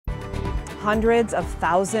Hundreds of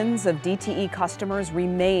thousands of DTE customers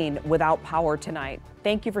remain without power tonight.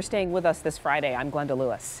 Thank you for staying with us this Friday. I'm Glenda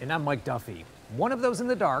Lewis. And I'm Mike Duffy. One of those in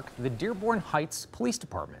the dark, the Dearborn Heights Police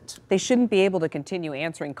Department. They shouldn't be able to continue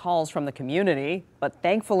answering calls from the community, but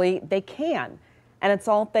thankfully they can. And it's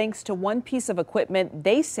all thanks to one piece of equipment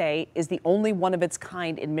they say is the only one of its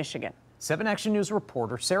kind in Michigan. 7 Action News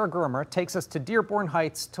reporter Sarah Grimmer takes us to Dearborn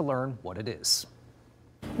Heights to learn what it is.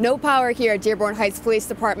 No power here at Dearborn Heights Police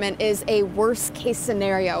Department is a worst case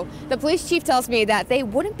scenario. The police chief tells me that they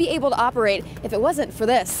wouldn't be able to operate if it wasn't for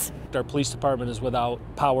this. Our police department is without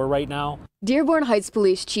power right now. Dearborn Heights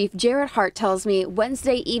Police Chief Jared Hart tells me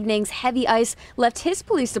Wednesday evening's heavy ice left his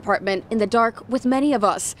police department in the dark with many of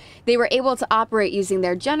us. They were able to operate using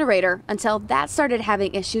their generator until that started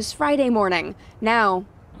having issues Friday morning. Now,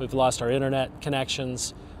 we've lost our internet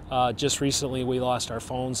connections. Just recently, we lost our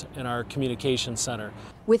phones and our communication center.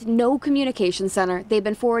 With no communication center, they've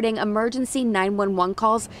been forwarding emergency 911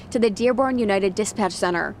 calls to the Dearborn United Dispatch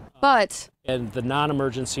Center. And the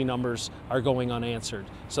non-emergency numbers are going unanswered.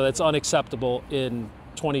 So that's unacceptable in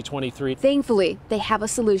 2023. Thankfully, they have a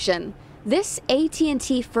solution. This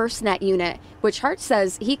AT&T Firstnet unit, which Hart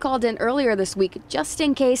says he called in earlier this week just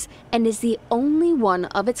in case, and is the only one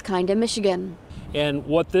of its kind in Michigan. And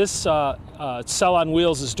what this cell on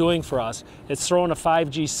wheels is doing for us, it's throwing a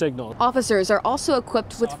 5G signal. Officers are also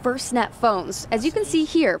equipped with Firstnet phones. As you can see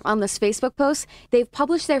here on this Facebook post, they've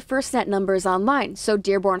published their Firstnet numbers online so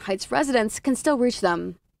Dearborn Heights residents can still reach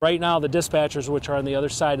them. Right now, the dispatchers, which are on the other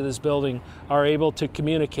side of this building, are able to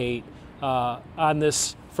communicate on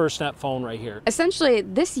this Firstnet phone right here. Essentially,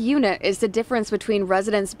 this unit is the difference between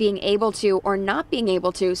residents being able to or not being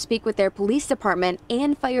able to speak with their police department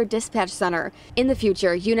and fire dispatch center. In the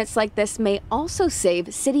future, units like this may also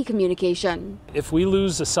save city communication. If we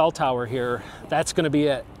lose a cell tower here, that's going to be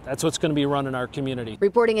it. That's what's going to be running our community.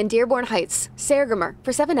 Reporting in Dearborn Heights, Sarah Grimmer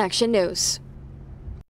for 7 Action News.